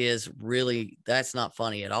this is really, that's not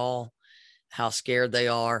funny at all, how scared they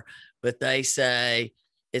are. But they say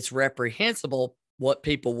it's reprehensible what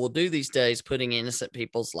people will do these days, putting innocent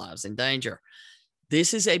people's lives in danger.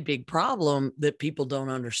 This is a big problem that people don't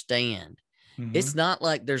understand. Mm-hmm. It's not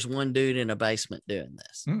like there's one dude in a basement doing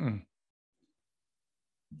this. Mm-mm.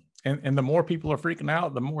 And the more people are freaking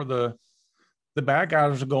out, the more the bad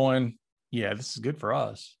guys are going, yeah, this is good for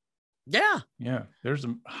us. Yeah. Yeah. There's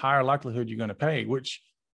a higher likelihood you're going to pay, which,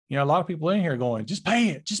 a lot of people in here going, just pay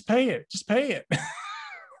it, just pay it, just pay it.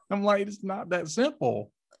 I'm like, it's not that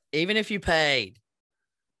simple. Even if you paid.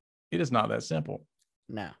 It is not that simple.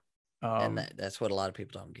 No. And that's what a lot of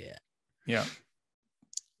people don't get. Yeah.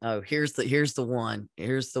 Oh, here's the one.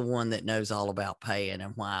 Here's the one that knows all about paying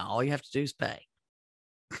and why. All you have to do is pay.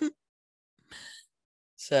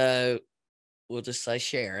 So we'll just say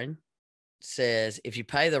Sharon says, if you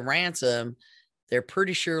pay the ransom, they're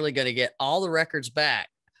pretty surely going to get all the records back.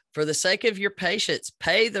 For the sake of your patients,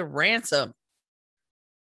 pay the ransom.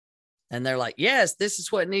 And they're like, yes, this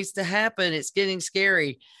is what needs to happen. It's getting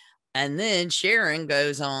scary. And then Sharon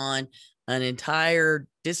goes on an entire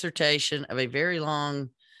dissertation of a very long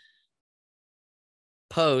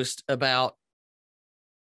post about,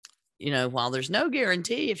 while there's no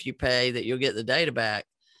guarantee if you pay that you'll get the data back,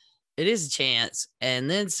 it is a chance. And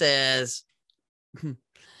then says,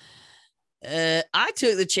 I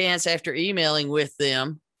took the chance after emailing with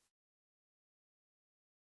them,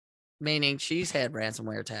 meaning she's had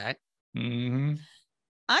ransomware attack. Mm-hmm.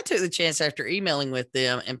 I took the chance after emailing with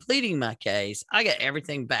them and pleading my case. I got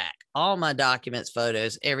everything back, all my documents,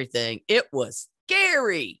 photos, everything. It was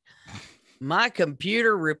scary. My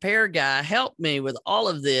computer repair guy helped me with all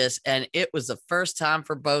of this, and it was the first time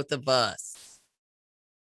for both of us.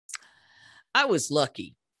 I was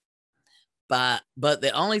lucky. But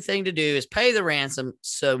the only thing to do is pay the ransom.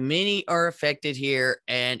 So many are affected here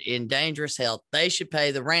and in dangerous health. They should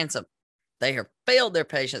pay the ransom. They have failed their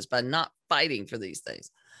patients by not fighting for these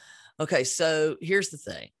things. Okay, so here's the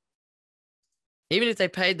thing. Even if they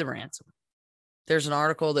paid the ransom, there's an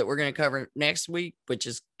article that we're going to cover next week, which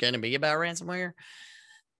is going to be about ransomware.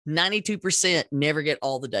 92% never get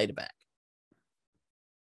all the data back.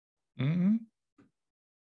 Mm-hmm.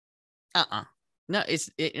 No, it's,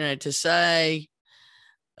 to say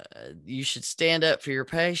you should stand up for your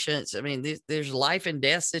patients. I mean, there's life and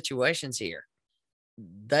death situations here.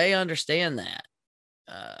 They understand that.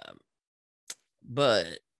 But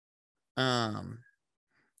I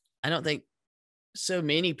don't think so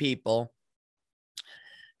many people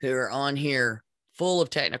who are on here full of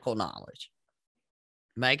technical knowledge,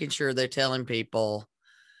 making sure they're telling people,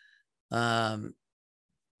 about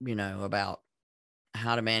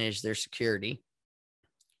how to manage their security.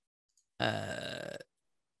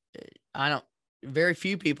 I very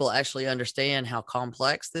few people actually understand how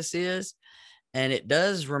complex this is. And it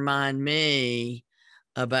does remind me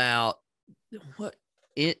about what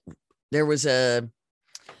it, there was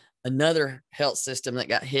another health system that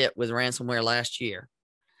got hit with ransomware last year.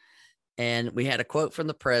 And we had a quote from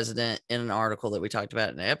the president in an article that we talked about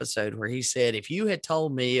in the episode where he said, if you had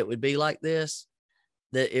told me it would be like this,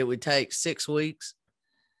 that it would take 6 weeks,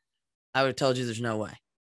 I would have told you there's no way.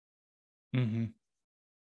 Mm-hmm.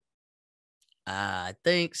 I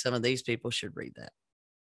think some of these people should read that.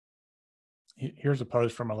 Here's a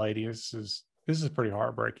post from a lady. This is pretty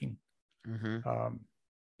heartbreaking. Mm-hmm.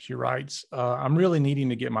 She writes, I'm really needing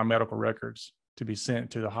to get my medical records to be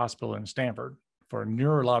sent to the hospital in Stanford for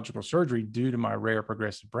neurological surgery due to my rare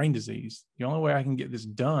progressive brain disease. The only way I can get this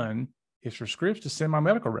done is for Scripps to send my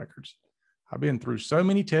medical records. I've been through so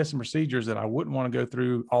many tests and procedures that I wouldn't want to go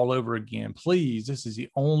through all over again. Please, this is the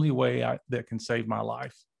only way that can save my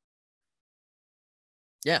life.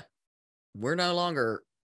 Yeah. We're no longer,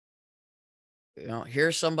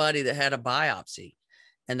 here's somebody that had a biopsy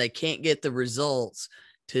and they can't get the results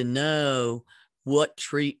to know what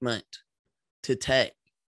treatment to take.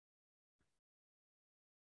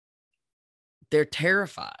 They're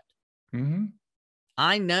terrified. Mm-hmm.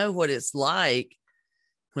 I know what it's like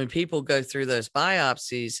when people go through those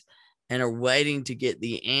biopsies and are waiting to get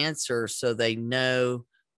the answer so they know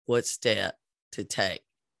what step to take.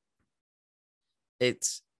 And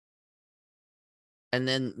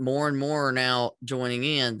then more and more are now joining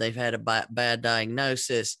in. They've had a bad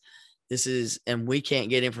diagnosis. And we can't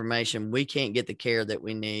get information. We can't get the care that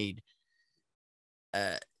we need.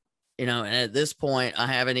 And at this point, I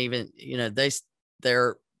haven't even,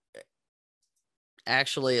 they're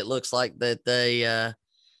actually, it looks like that they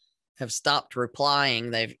have stopped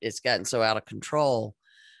replying. It's gotten so out of control.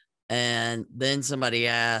 And then somebody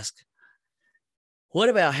asked, what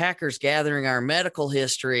about hackers gathering our medical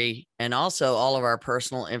history and also all of our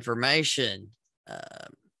personal information?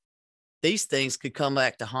 These things could come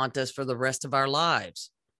back to haunt us for the rest of our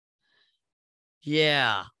lives.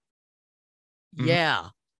 Yeah. Mm-hmm. Yeah.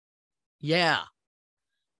 Yeah.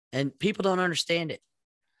 And people don't understand it.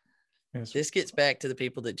 Yes. This gets back to the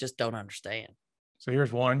people that just don't understand. So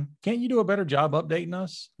here's one. Can't you do a better job updating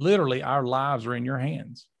us? Literally, our lives are in your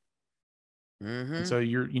hands. Mm-hmm. And so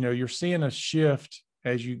you're seeing a shift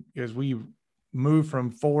as we move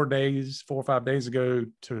from 4 or 5 days ago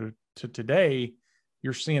to today.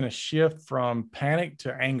 You're seeing a shift from panic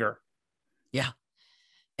to anger. Yeah.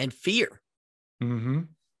 And fear. Mm-hmm.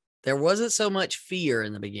 There wasn't so much fear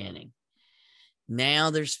in the beginning. Now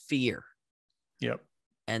there's fear. Yep.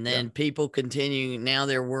 And then people continue. Now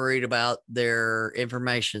they're worried about their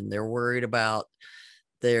information. They're worried about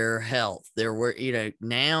their health.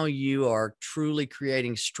 Now you are truly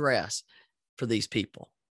creating stress for these people.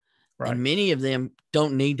 Right. And many of them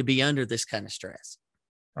don't need to be under this kind of stress.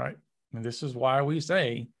 Right. And this is why we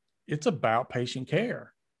say it's about patient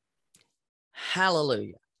care.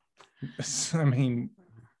 Hallelujah. I mean,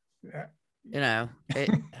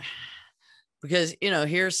 because,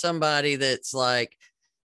 here's somebody that's like,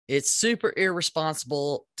 it's super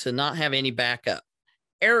irresponsible to not have any backup.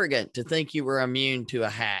 Arrogant to think you were immune to a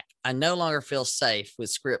hack. I no longer feel safe with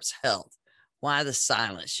Scripps Health. Why the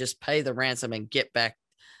silence? Just pay the ransom and get back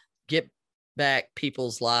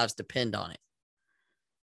people's lives depend on it.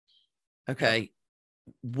 Okay.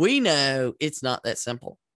 We know it's not that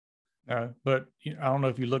simple. But I don't know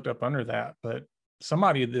if you looked up under that, but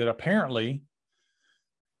somebody that apparently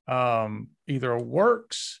either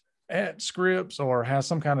works at Scripps or has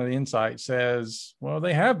some kind of insight says, well,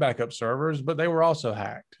 they have backup servers, but they were also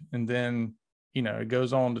hacked. And then, it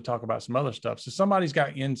goes on to talk about some other stuff. So somebody's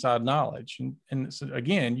got inside knowledge. And so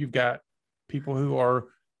again, you've got people who are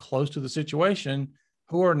close to the situation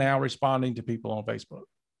who are now responding to people on Facebook.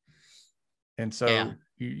 And so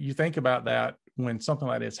you think about that when something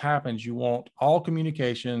like this happens, you want all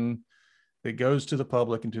communication that goes to the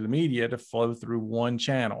public and to the media to flow through one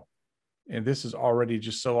channel. And this is already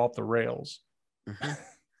just so off the rails. Mm-hmm.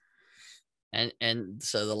 And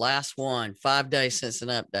so the last one, 5 days since an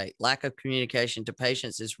update, lack of communication to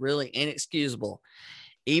patients is really inexcusable.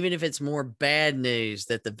 Even if it's more bad news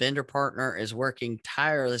that the vendor partner is working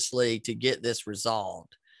tirelessly to get this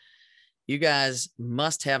resolved. You guys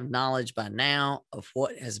must have knowledge by now of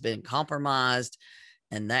what has been compromised,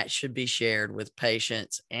 and that should be shared with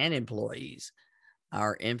patients and employees,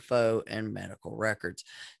 our info and medical records.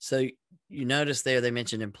 So you notice there they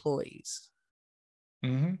mentioned employees.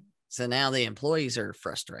 Mm-hmm. So now the employees are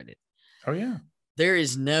frustrated. Oh, yeah. There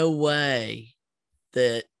is no way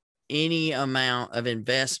that any amount of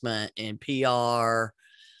investment in PR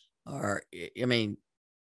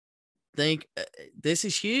think this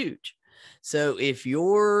is huge. So if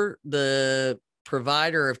you're the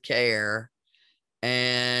provider of care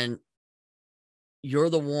and you're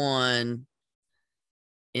the one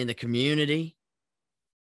in the community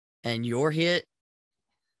and you're hit,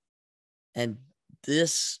 and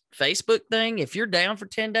this Facebook thing, if you're down for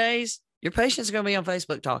 10 days, your patient's going to be on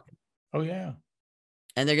Facebook talking. Oh, yeah.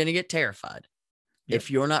 And they're going to get terrified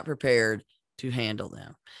if you're not prepared to handle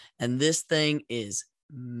them. And this thing is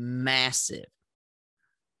massive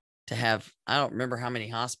to have. I don't remember how many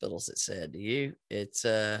hospitals it said. Do you? It's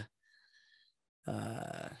let's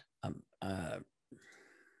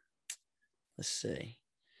see,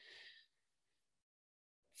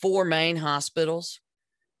 4 main hospitals.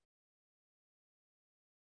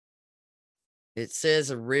 It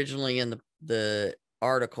says originally in the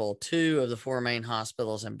article, 2 of the 4 main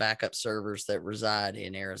hospitals and backup servers that reside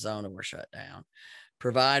in Arizona were shut down.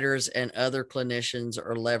 Providers and other clinicians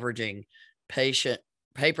are leveraging patient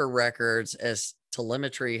paper records as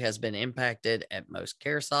telemetry has been impacted at most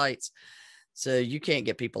care sites. So you can't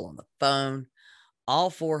get people on the phone. All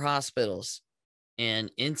 4 hospitals in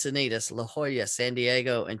Encinitas, La Jolla, San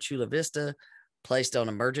Diego, and Chula Vista placed on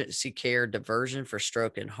emergency care diversion for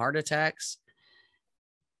stroke and heart attacks.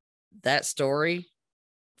 That story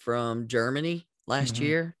from Germany last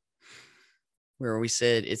year, where we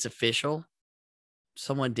said it's official,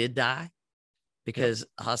 someone did die because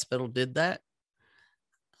a hospital did that.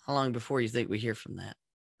 How long before you think we hear from that?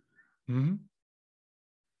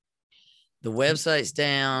 The website's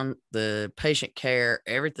down, the patient care,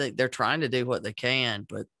 everything. They're trying to do what they can,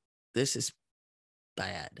 but this is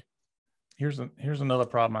bad. Here's another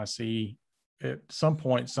problem I see. At some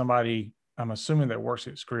point, somebody, I'm assuming that works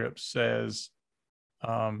at Scripps, says,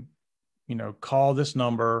 call this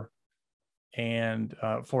number and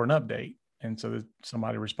for an update. And so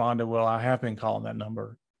somebody responded, well, I have been calling that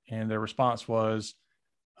number. And their response was,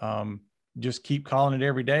 just keep calling it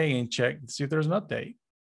every day and check to see if there's an update.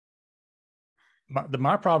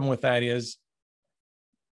 My problem with that is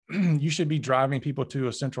you should be driving people to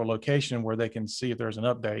a central location where they can see if there's an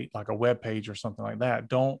update, like a web page or something like that.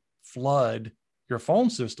 Don't flood your phone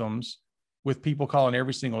systems with people calling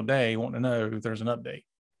every single day wanting to know if there's an update.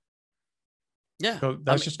 Yeah. So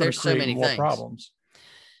that's just going to create more problems.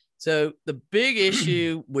 So the big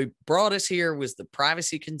issue we brought us here was the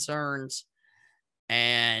privacy concerns.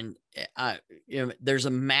 And there's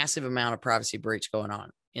a massive amount of privacy breach going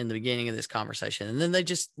on in the beginning of this conversation. And then they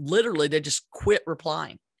just quit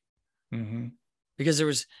replying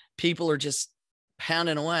because people are just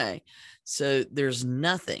pounding away. So there's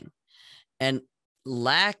nothing. And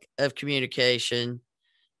lack of communication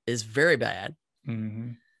is very bad.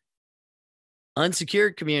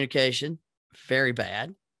 Unsecured communication, very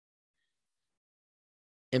bad.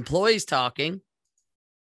 Employees talking,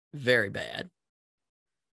 very bad.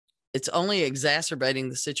 It's only exacerbating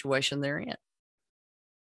the situation they're in.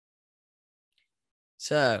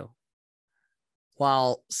 So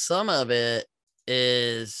while some of it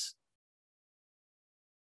is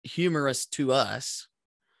humorous to us,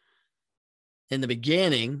 in the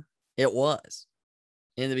beginning, it was.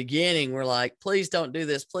 In the beginning, we're like, please don't do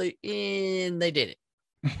this, please. And they did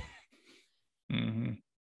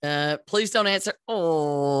it. Please don't answer.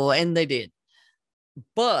 Oh, and they did.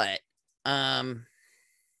 But the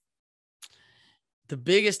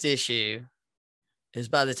biggest issue is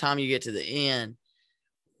by the time you get to the end,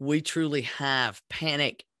 we truly have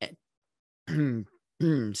panic and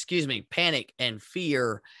panic and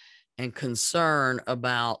fear and concern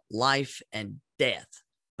about life and death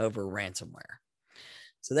over ransomware.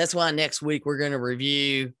 So that's why next week we're going to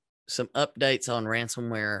review some updates on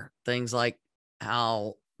ransomware, things like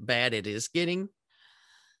how bad it is getting.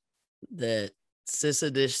 That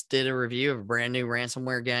CISA just did a review of a brand new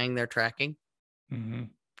ransomware gang they're tracking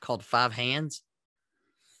called 5 Hands.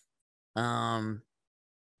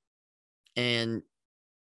 And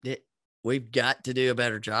we've got to do a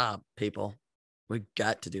better job, people. We've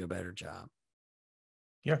got to do a better job.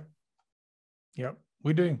 Yeah. Yep,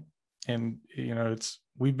 we do. And,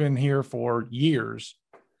 we've been here for years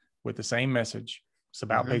with the same message. It's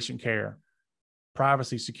about patient care,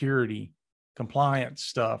 privacy, security, compliance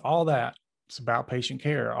stuff, all that. It's about patient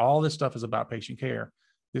care. All this stuff is about patient care.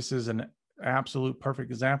 This is an absolute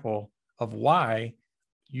perfect example of why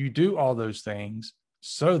you do all those things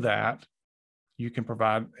so that you can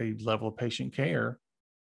provide a level of patient care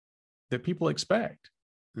that people expect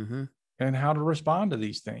and how to respond to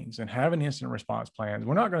these things and have an incident response plan.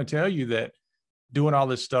 We're not going to tell you that doing all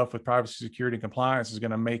this stuff with privacy, security, and compliance is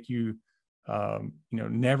going to make you,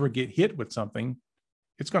 never get hit with something.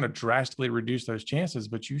 It's going to drastically reduce those chances,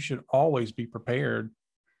 but you should always be prepared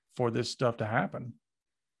for this stuff to happen.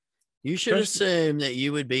 You should assume that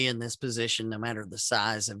you would be in this position no matter the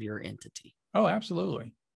size of your entity. Oh,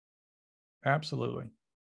 absolutely. Absolutely.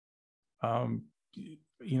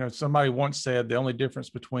 Somebody once said the only difference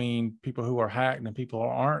between people who are hacked and people who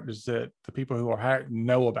aren't is that the people who are hacked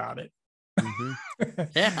know about it. Mm-hmm.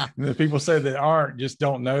 Yeah. The people say that aren't just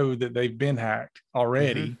don't know that they've been hacked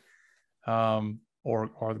already, or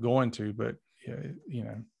are going to. But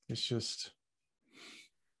it's just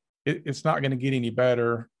it's not going to get any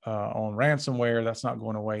better on ransomware. That's not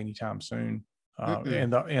going away anytime soon.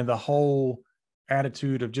 And the whole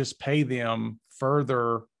attitude of just pay them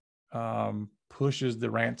further pushes the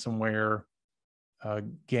ransomware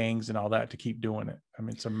gangs and all that to keep doing it. I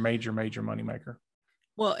mean, it's a major moneymaker.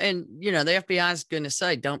 Well, and the FBI is going to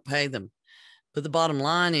say, don't pay them. But the bottom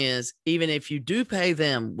line is, even if you do pay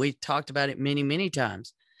them, we talked about it many, many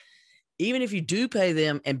times. Even if you do pay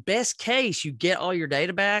them, and best case, you get all your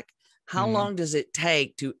data back, how long does it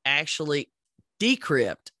take to actually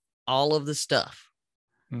decrypt all of the stuff?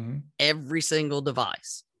 Every single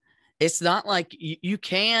device. It's not like you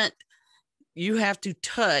can't, you have to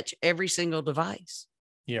touch every single device.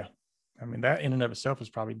 Yeah. I mean, that in and of itself is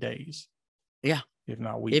probably days. Yeah. If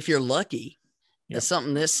not weeks. If you're lucky. Yep.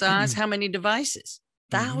 Something this size, how many devices?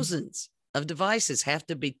 Thousands of devices have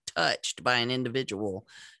to be touched by an individual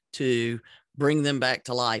to bring them back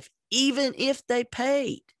to life, even if they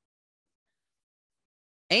paid.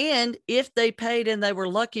 And if they paid and they were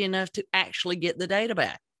lucky enough to actually get the data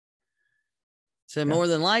back. So more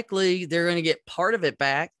than likely, they're going to get part of it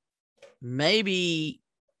back. Maybe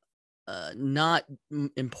not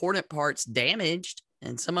important parts damaged,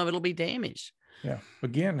 and some of it will be damaged. Yeah.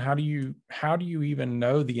 Again, how do you even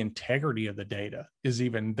know the integrity of the data is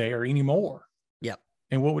even there anymore? Yep.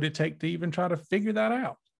 And what would it take to even try to figure that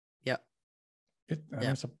out? Yep.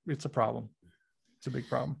 It's a problem. It's a big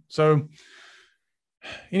problem. So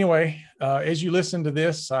anyway, as you listen to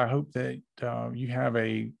this, I hope that you have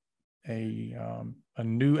a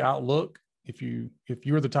new outlook. If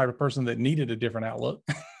you're the type of person that needed a different outlook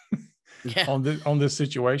on this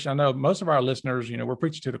situation. I know most of our listeners, we're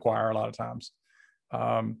preaching to the choir a lot of times.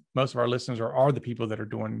 Most of our listeners are the people that are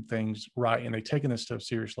doing things right and they're taking this stuff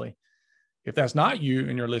seriously. If that's not you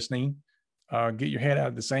and you're listening, get your head out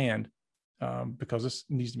of the sand because this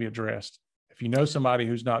needs to be addressed. If you know somebody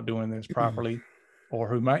who's not doing this properly or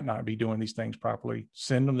who might not be doing these things properly,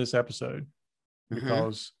 send them this episode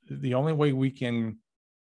because the only way we can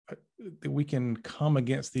come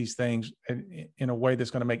against these things in a way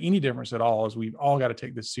that's going to make any difference at all is we've all got to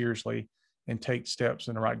take this seriously and take steps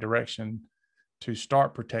in the right direction to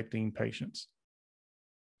start protecting patients.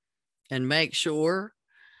 And make sure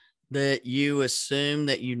that you assume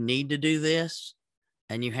that you need to do this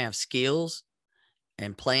and you have skills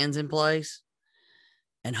and plans in place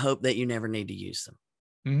and hope that you never need to use them.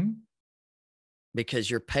 Because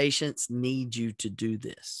your patients need you to do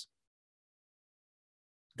this.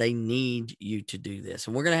 They need you to do this.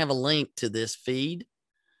 And we're going to have a link to this feed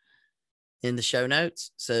in the show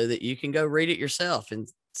notes so that you can go read it yourself and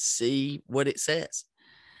see what it says.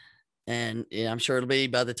 And I'm sure it'll be,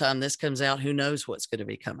 by the time this comes out, who knows what's going to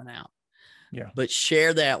be coming out. Yeah. But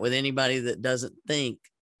share that with anybody that doesn't think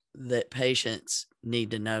that patients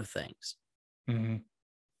need to know things.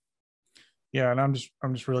 Yeah. And I'm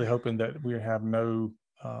just really hoping that we have no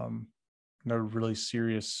really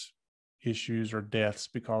serious issues or deaths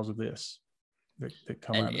because of this that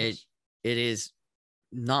come out of this. It is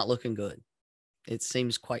not looking good. It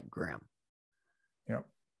seems quite grim. Yep.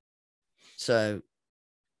 So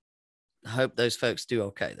I hope those folks do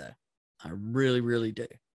okay, though. I really, really do.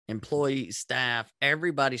 Employees, staff,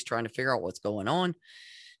 everybody's trying to figure out what's going on.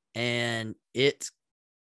 And it's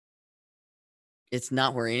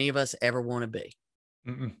not where any of us ever want to be.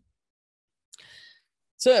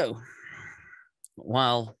 So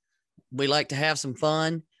while we like to have some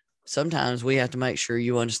fun, sometimes we have to make sure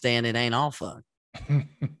you understand it ain't all fun.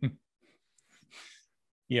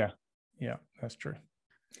 Yeah, that's true.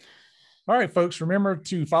 All right, folks, remember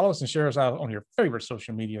to follow us and share us out on your favorite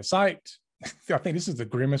social media site. I think this is the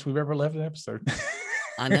grimmest we've ever left an episode.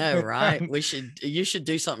 I know, right? You should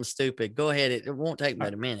do something stupid. Go ahead. It won't take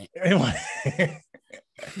but a minute. Anyway.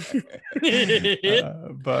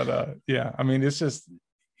 Yeah, I mean, it's just,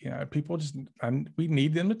 people we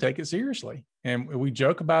need them to take it seriously. And we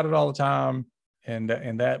joke about it all the time. And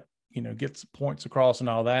that, gets points across and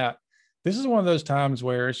all that. This is one of those times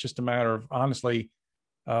where it's just a matter of, honestly,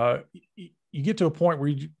 you get to a point where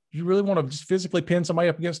you really want to just physically pin somebody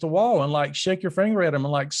up against a wall and like shake your finger at them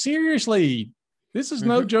and like, seriously, this is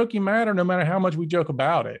no joking matter, no matter how much we joke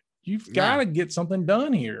about it. You've got to get something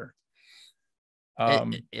done here.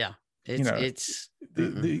 Yeah.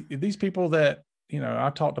 These people that, I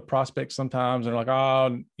talk to prospects sometimes and they're like,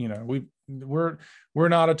 oh, we're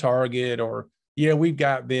not a target, or yeah, we've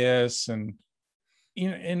got this, and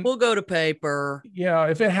and we'll go to paper. Yeah,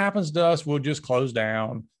 if it happens to us, we'll just close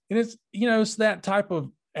down. And it's it's that type of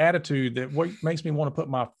attitude that what makes me want to put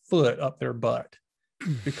my foot up their butt,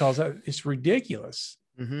 because it's ridiculous.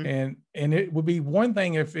 And it would be one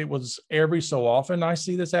thing if it was every so often I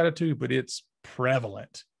see this attitude, but it's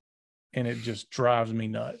prevalent and it just drives me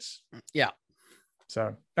nuts. Yeah.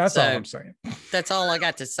 So that's all I'm saying. That's all I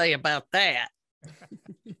got to say about that.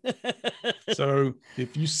 So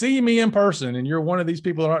if you see me in person and you're one of these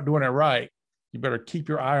people that aren't doing it right, you better keep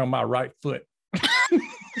your eye on my right foot.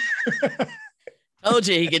 Told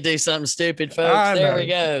you he could do something stupid, folks. There we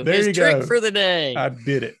go. There His you trick go. for the day. I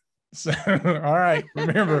did it. So, all right.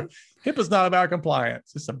 Remember, HIPAA's not about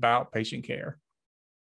compliance. It's about patient care.